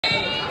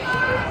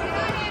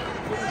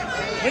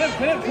Hip.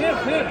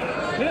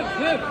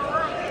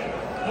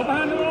 Go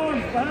behind the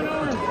arms.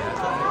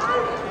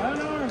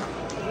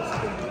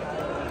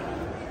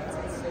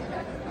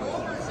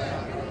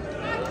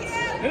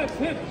 Hip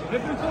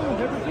and forward.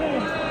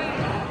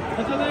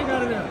 Get your leg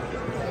out of there.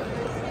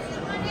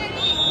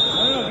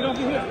 No, get off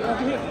your hip.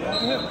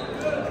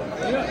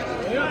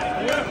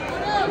 Yeah.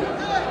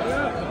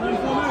 Run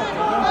some out.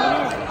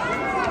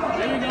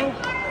 There you go.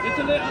 Get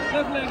your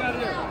left leg out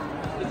of there.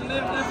 Get your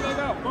left leg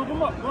out. Bump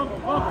him up. Bump.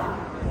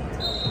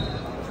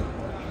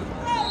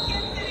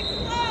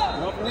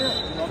 Off the hip.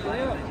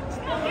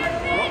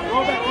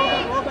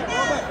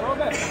 Roll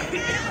back.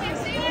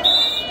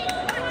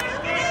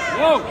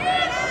 Whoa.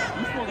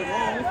 You supposed to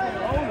roll.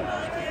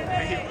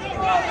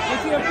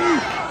 Get your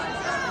feet.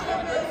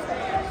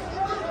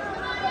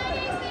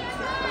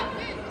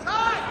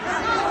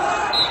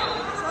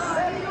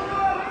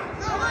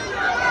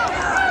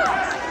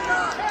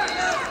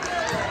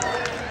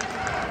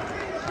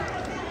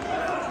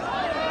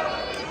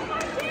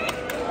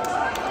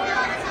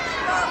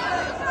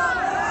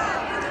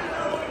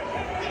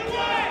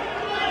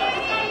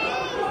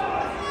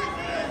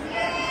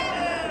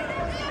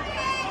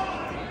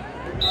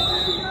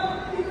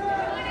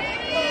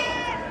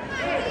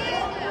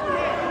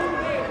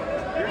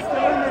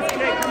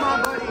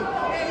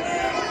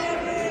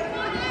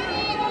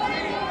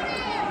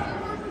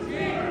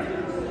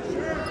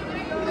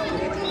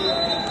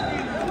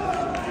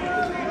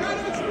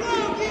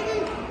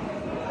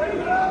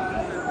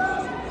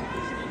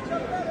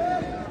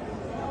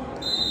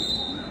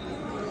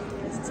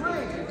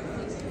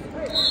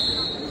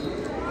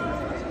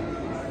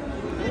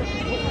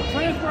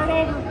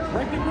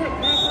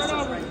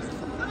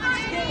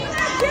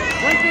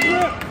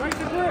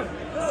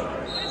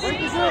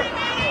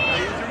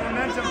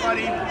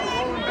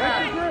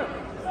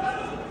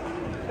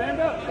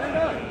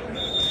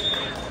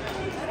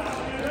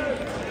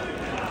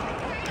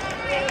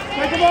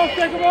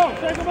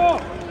 Take him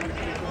off.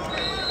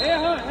 Hey,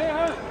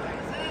 Hunt.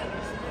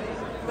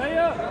 Stay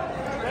up.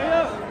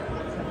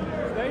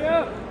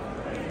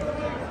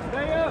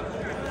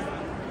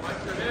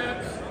 Watch your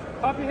hips.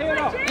 Pop your head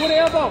off. Pull the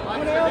elbow.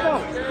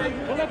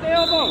 Pull up the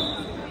elbow.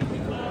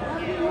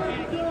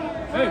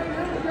 Hey.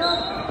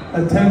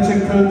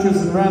 Attention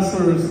coaches and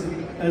wrestlers,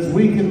 as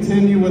we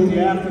continue with the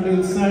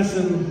afternoon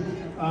session,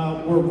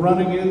 we're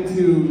running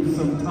into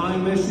some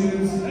time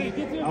issues.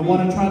 I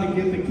want to try to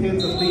get the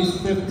kids at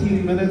least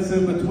 15 minutes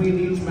in between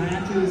each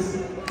matches.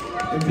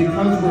 And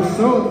because we're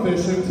so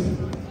efficient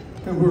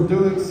and we're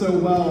doing so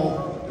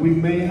well, we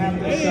may have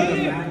to shut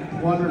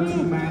one or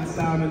two mats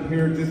down in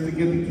here just to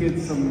give the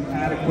kids some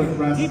adequate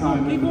rest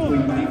time in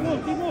between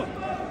matches. Keep on.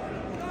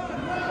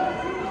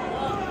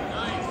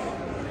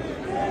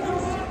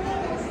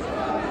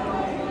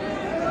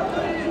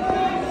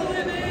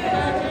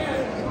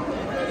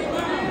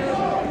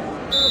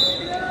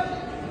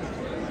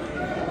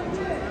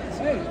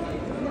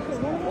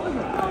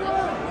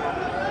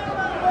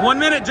 1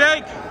 minute,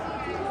 Jake.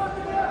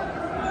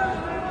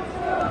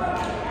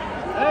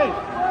 Hey.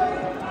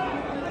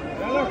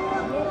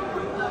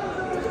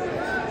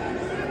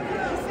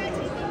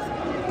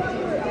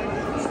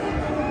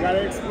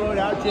 Gotta explode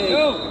out, Jake.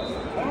 Go.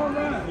 All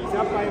right. He's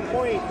up by a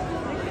point.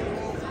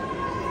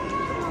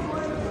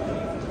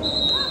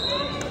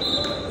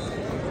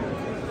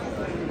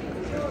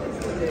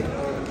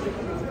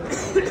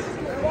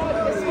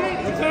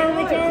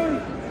 Return.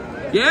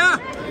 Yeah.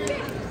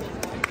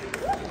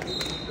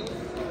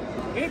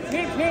 Hit.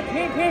 Snap.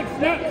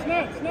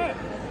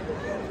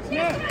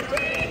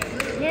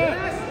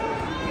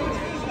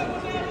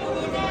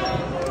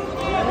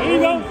 There you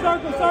go.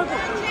 Circle.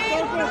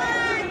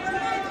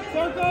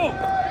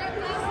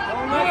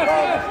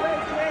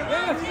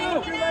 Yes.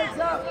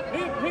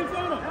 Hips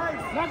on him.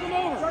 Knock him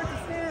over.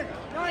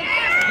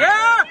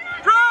 Yeah.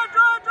 Drive.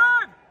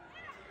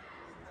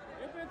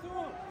 Hip into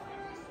him.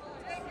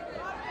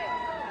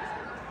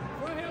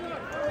 Right hand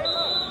up.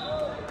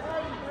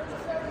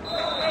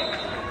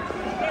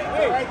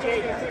 All right,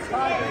 Jake. It's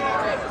time.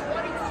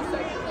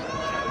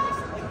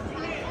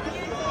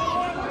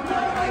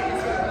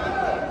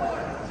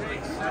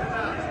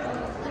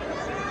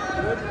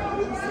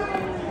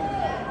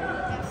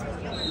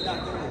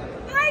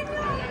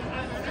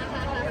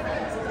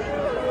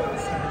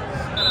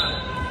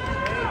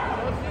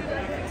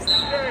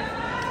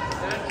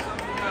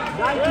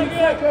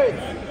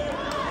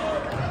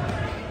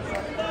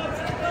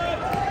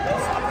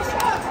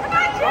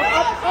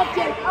 Up,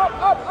 Jake, up.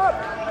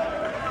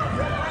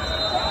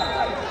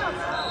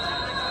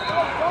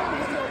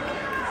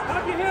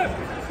 Stop your hip.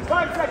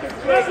 5 seconds,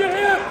 Jake. Stop your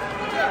hip.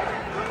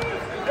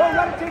 Don't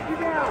let it take you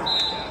down.